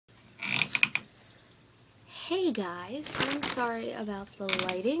Hey guys, I'm sorry about the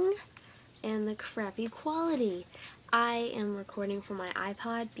lighting and the crappy quality. I am recording from my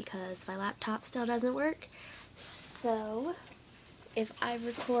iPod because my laptop still doesn't work. So, if I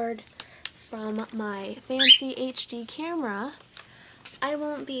record from my fancy HD camera, I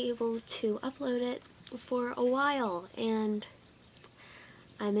won't be able to upload it for a while, and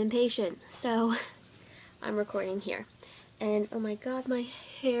I'm impatient, so I'm recording here. And oh my god, my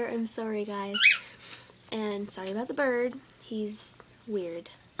hair, I'm sorry guys. And sorry about the bird, he's weird.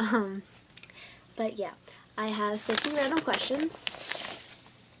 But yeah, I have 50 random questions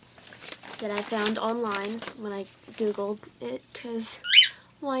that I found online when I googled it, because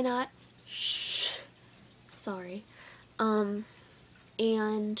why not? Shh. Sorry. And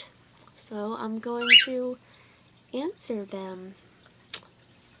so I'm going to answer them.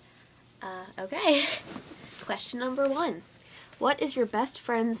 Okay. Question number 1. What is your best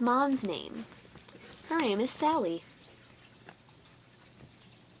friend's mom's name? Her name is Sally.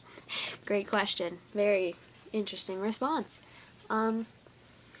 Great question. Very interesting response.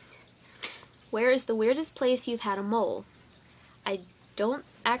 Where is the weirdest place you've had a mole? I don't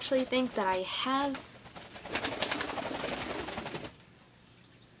actually think that I have.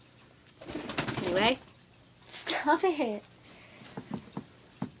 Anyway, stop it.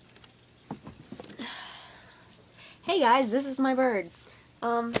 Hey guys, this is my bird.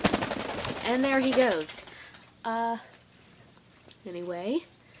 And there he goes. Anyway.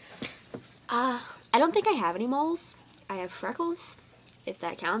 I don't think I have any moles. I have freckles, if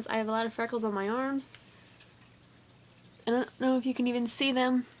that counts. I have a lot of freckles on my arms. I don't know if you can even see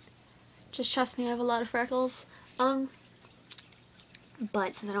them. Just trust me, I have a lot of freckles. But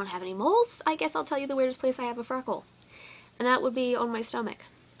since I don't have any moles, I guess I'll tell you the weirdest place I have a freckle. And that would be on my stomach,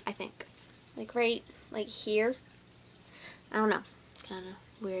 I think. Like right, like here. I don't know. Kind of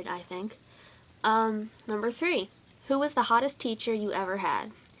weird, I think. Number 3. Who was the hottest teacher you ever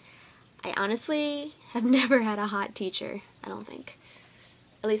had? I honestly have never had a hot teacher, I don't think.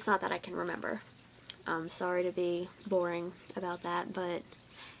 At least not that I can remember. Sorry to be boring about that, but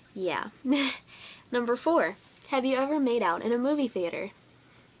yeah. Number 4. Have you ever made out in a movie theater?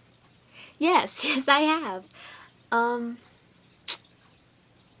 Yes, yes I have.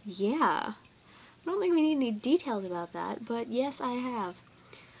 Yeah. I don't think we need any details about that, but yes I have.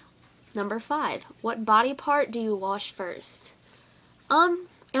 Number 5. What body part do you wash first? I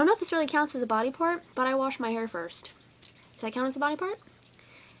don't know if this really counts as a body part, but I wash my hair first. Does that count as a body part?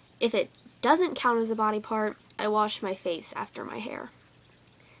 If it doesn't count as a body part, I wash my face after my hair.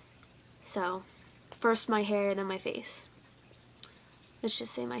 So, first my hair, then my face. Let's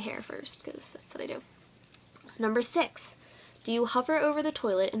just say my hair first, because that's what I do. Number 6. Do you hover over the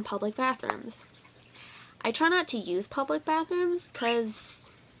toilet in public bathrooms? I try not to use public bathrooms, because,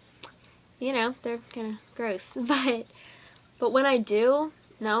 you know, they're kind of gross. But when I do,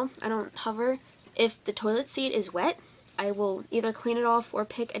 no, I don't hover. If the toilet seat is wet, I will either clean it off or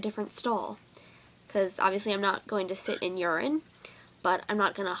pick a different stall. Because obviously I'm not going to sit in urine, but I'm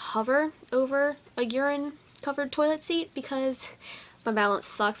not going to hover over a urine-covered toilet seat because my balance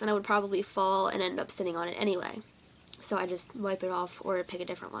sucks and I would probably fall and end up sitting on it anyway. So I just wipe it off or pick a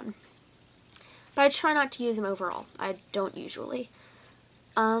different one. But I try not to use them overall. I don't usually.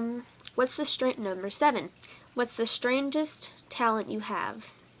 Number 7. What's the strangest talent you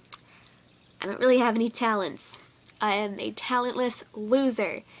have? I don't really have any talents. I am a talentless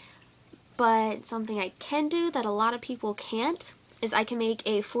loser. But something I can do that a lot of people can't is I can make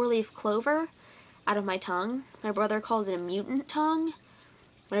a 4-leaf clover out of my tongue. My brother calls it a mutant tongue.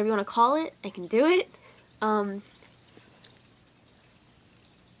 Whatever you want to call it, I can do it.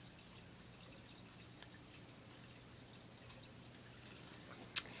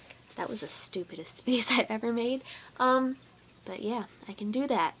 That was the stupidest face I've ever made. But yeah, I can do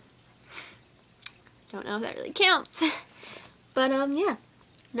that. Don't know if that really counts. But yeah.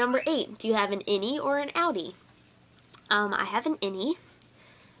 Number 8. Do you have an innie or an outie? I have an innie.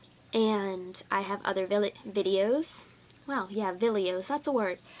 And I have other videos. Wow, yeah, videos, that's a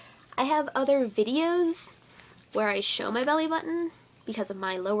word. I have other videos where I show my belly button because of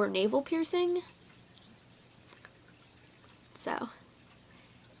my lower navel piercing. So,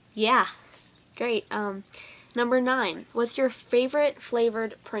 yeah, great. Number 9. What's your favorite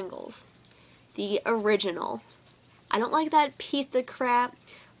flavored Pringles? The original. I don't like that piece of crap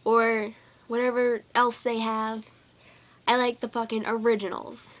or whatever else they have. I like the fucking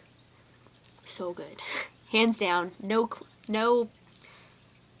originals. So good. Hands down. No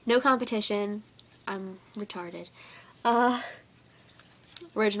competition. I'm retarded.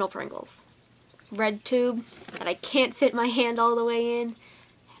 Original Pringles. Red tube that I can't fit my hand all the way in.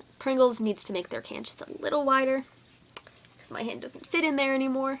 Pringles needs to make their can just a little wider because my hand doesn't fit in there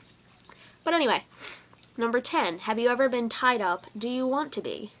anymore. But anyway, number 10, have you ever been tied up? Do you want to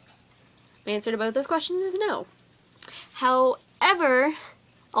be? My answer to both those questions is no. However,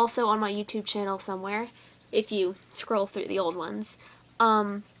 also on my YouTube channel somewhere, if you scroll through the old ones,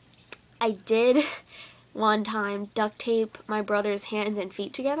 I did one time duct tape my brother's hands and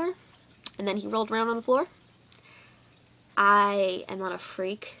feet together, and then he rolled around on the floor. I am not a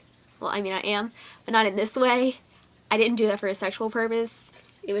freak. Well, I mean, I am, but not in this way. I didn't do that for a sexual purpose.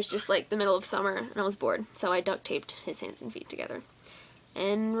 It was just like the middle of summer, and I was bored, so I duct taped his hands and feet together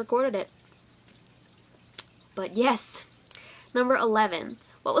and recorded it. But yes, number 11.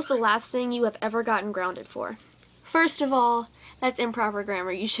 What was the last thing you have ever gotten grounded for? First of all, that's improper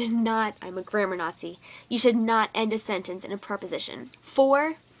grammar. You should not, I'm a grammar Nazi, you should not end a sentence in a preposition.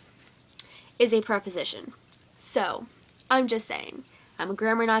 For is a preposition. So, I'm just saying, I'm a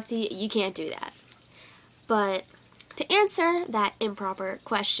grammar Nazi, you can't do that. But to answer that improper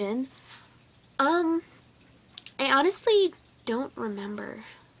question, I honestly don't remember.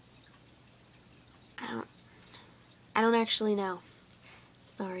 I don't actually know.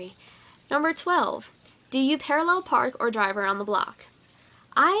 Sorry. Number 12. Do you parallel park or drive around the block?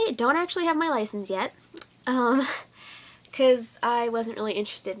 I don't actually have my license yet, because I wasn't really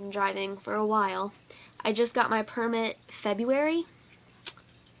interested in driving for a while. I just got my permit February,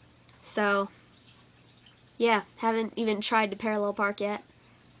 so yeah, haven't even tried to parallel park yet.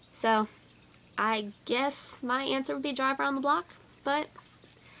 So I guess my answer would be drive around the block, but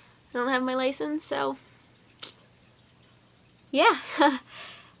I don't have my license, so yeah.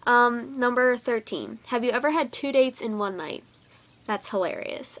 Number 13. Have you ever had 2 dates in one night? That's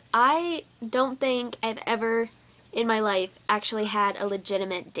hilarious. I don't think I've ever in my life actually had a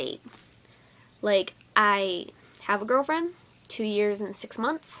legitimate date. Like, I have a girlfriend, 2 years and 6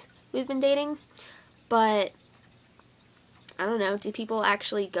 months we've been dating, but I don't know, do people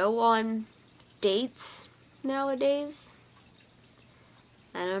actually go on dates nowadays?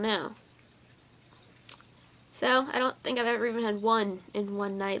 I don't know. So, I don't think I've ever even had one in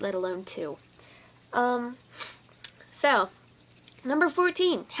one night, let alone 2. So, number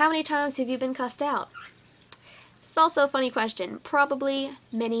 14. How many times have you been cussed out? It's also a funny question. Probably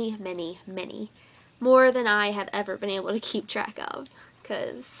many, many, many. More than I have ever been able to keep track of.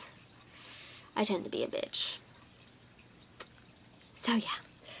 Because I tend to be a bitch. So,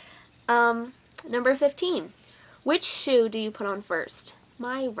 yeah. Number 15. Which shoe do you put on first?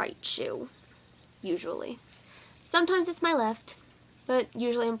 My right shoe. Usually. Sometimes it's my left, but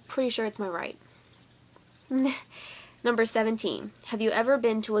usually I'm pretty sure it's my right. Number 17. Have you ever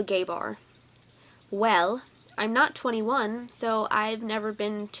been to a gay bar? Well, I'm not 21, so I've never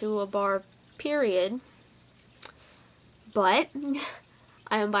been to a bar, period. But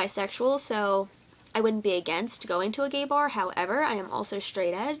I am bisexual, so I wouldn't be against going to a gay bar. However, I am also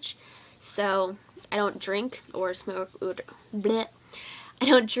straight edge, so I don't drink or smoke. Bleh. I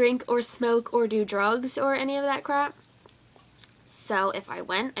don't drink or smoke or do drugs or any of that crap. So if I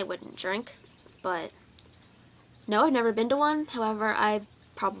went, I wouldn't drink. But no, I've never been to one. However, I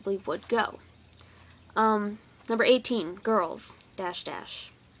probably would go. Number 18, girls, .. That's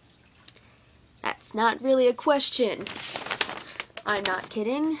not really a question. I'm not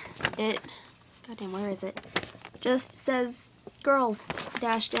kidding. Goddamn, where is it? Just says girls, ..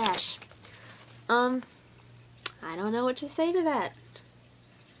 I don't know what to say to that.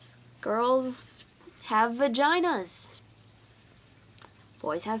 Girls have vaginas.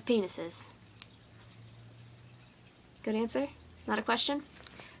 Boys have penises. Good answer? Not a question?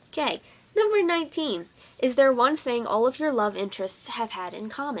 Okay, number 19. Is there one thing all of your love interests have had in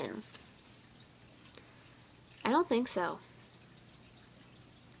common? I don't think so.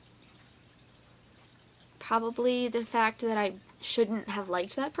 Probably the fact that I shouldn't have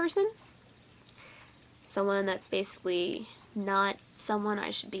liked that person. Someone that's basically not someone I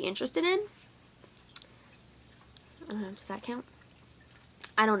should be interested in. Does that count?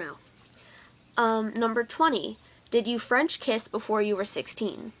 I don't know. Number 20. Did you French kiss before you were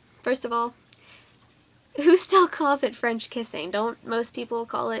 16? First of all, who still calls it French kissing? Don't most people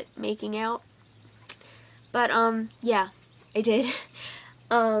call it making out? But, yeah, I did.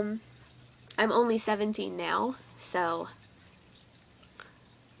 I'm only 17 now, so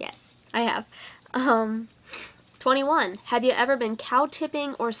yes, I have. 21. Have you ever been cow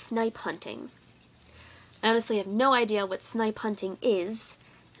tipping or snipe hunting? I honestly have no idea what snipe hunting is.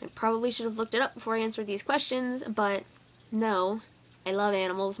 I probably should have looked it up before I answered these questions, but no, I love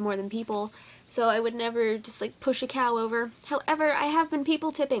animals more than people, so I would never just like push a cow over. However, I have been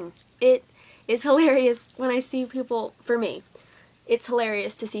people tipping. It is hilarious when I see people, for me, it's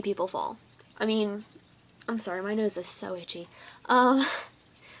hilarious to see people fall. I mean, I'm sorry, my nose is so itchy. I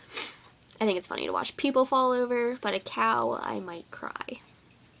think it's funny to watch people fall over, but a cow, I might cry.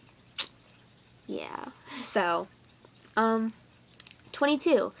 Yeah. So,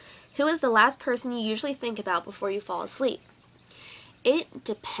 22. Who is the last person you usually think about before you fall asleep? It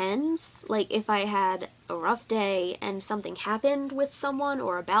depends. Like, if I had a rough day and something happened with someone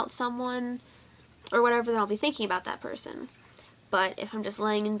or about someone or whatever, then I'll be thinking about that person. But if I'm just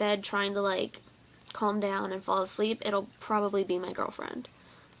laying in bed trying to, like, calm down and fall asleep, it'll probably be my girlfriend.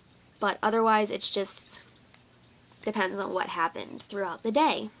 But otherwise, it's just depends on what happened throughout the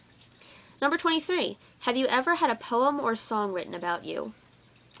day. Number 23. Have you ever had a poem or song written about you?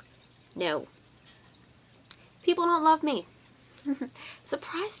 No. People don't love me.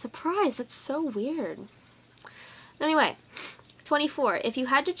 Surprise, surprise. That's so weird. Anyway, 24. If you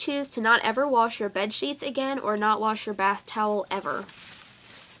had to choose to not ever wash your bed sheets again or not wash your bath towel ever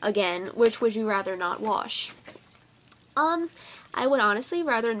again, which would you rather not wash? I would honestly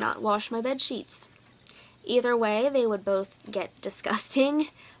rather not wash my bed sheets. Either way, they would both get disgusting,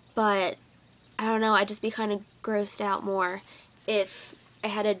 but I don't know, I'd just be kind of grossed out more if I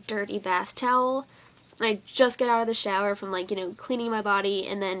had a dirty bath towel and I just get out of the shower from, like, cleaning my body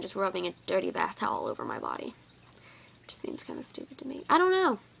and then just rubbing a dirty bath towel over my body. It just seems kind of stupid to me. I don't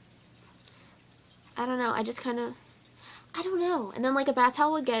know. I just kind of, I don't know. And then, like, a bath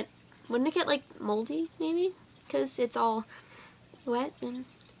towel wouldn't it get, like, moldy, maybe? Because it's all wet and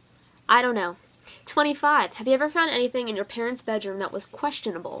I don't know. 25. Have you ever found anything in your parents' bedroom that was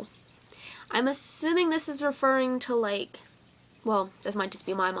questionable? I'm assuming this is referring to, like, well, this might just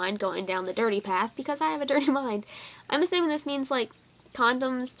be my mind going down the dirty path because I have a dirty mind. I'm assuming this means, like,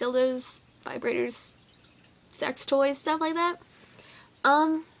 condoms, dildos, vibrators, sex toys, stuff like that.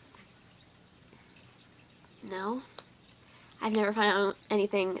 No. I've never found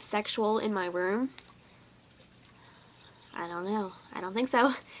anything sexual in my room. I don't know. I don't think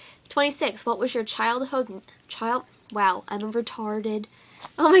so. 26. What was your wow, I'm retarded.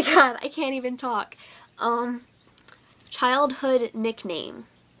 Oh my god, I can't even talk. Childhood nickname.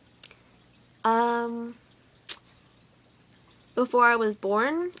 Before I was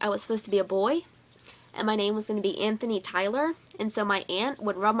born, I was supposed to be a boy, and my name was going to be Anthony Tyler, and so my aunt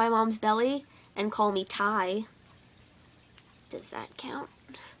would rub my mom's belly and call me Ty. Does that count?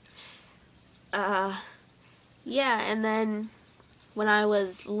 Yeah, and then when I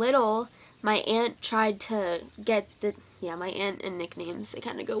was little, my aunt tried to get my aunt and nicknames, they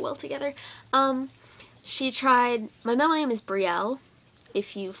kind of go well together. My middle name is Brielle.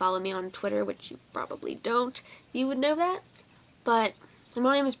 If you follow me on Twitter, which you probably don't, you would know that. But my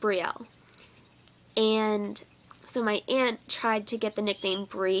middle name is Brielle. And so my aunt tried to get the nickname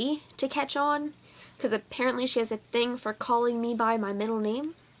Brie to catch on, because apparently she has a thing for calling me by my middle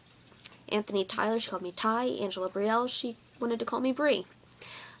name. Anthony Tyler, she called me Ty. Angela Brielle, she wanted to call me Brie.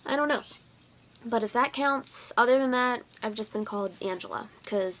 I don't know. But if that counts, other than that, I've just been called Angela,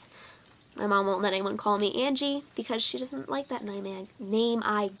 because my mom won't let anyone call me Angie, because she doesn't like that name,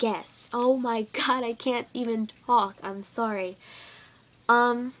 I guess. Oh my god, I can't even talk. I'm sorry.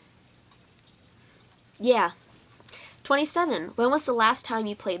 Yeah. 27. When was the last time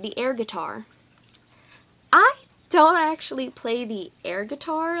you played the air guitar? I don't actually play the air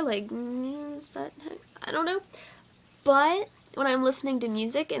guitar, like, I don't know, but when I'm listening to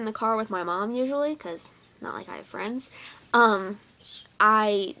music in the car with my mom usually, because not like I have friends,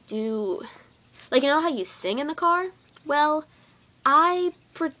 I do, like, you know how you sing in the car? Well, I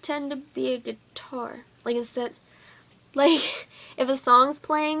pretend to be a guitar, like, instead, like, if a song's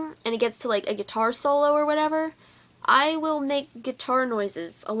playing and it gets to, like, a guitar solo or whatever, I will make guitar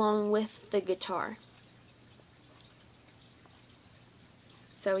noises along with the guitar.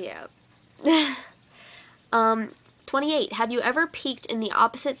 So, yeah. 28. Have you ever peeked in the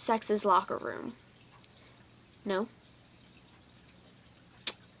opposite sex's locker room? No.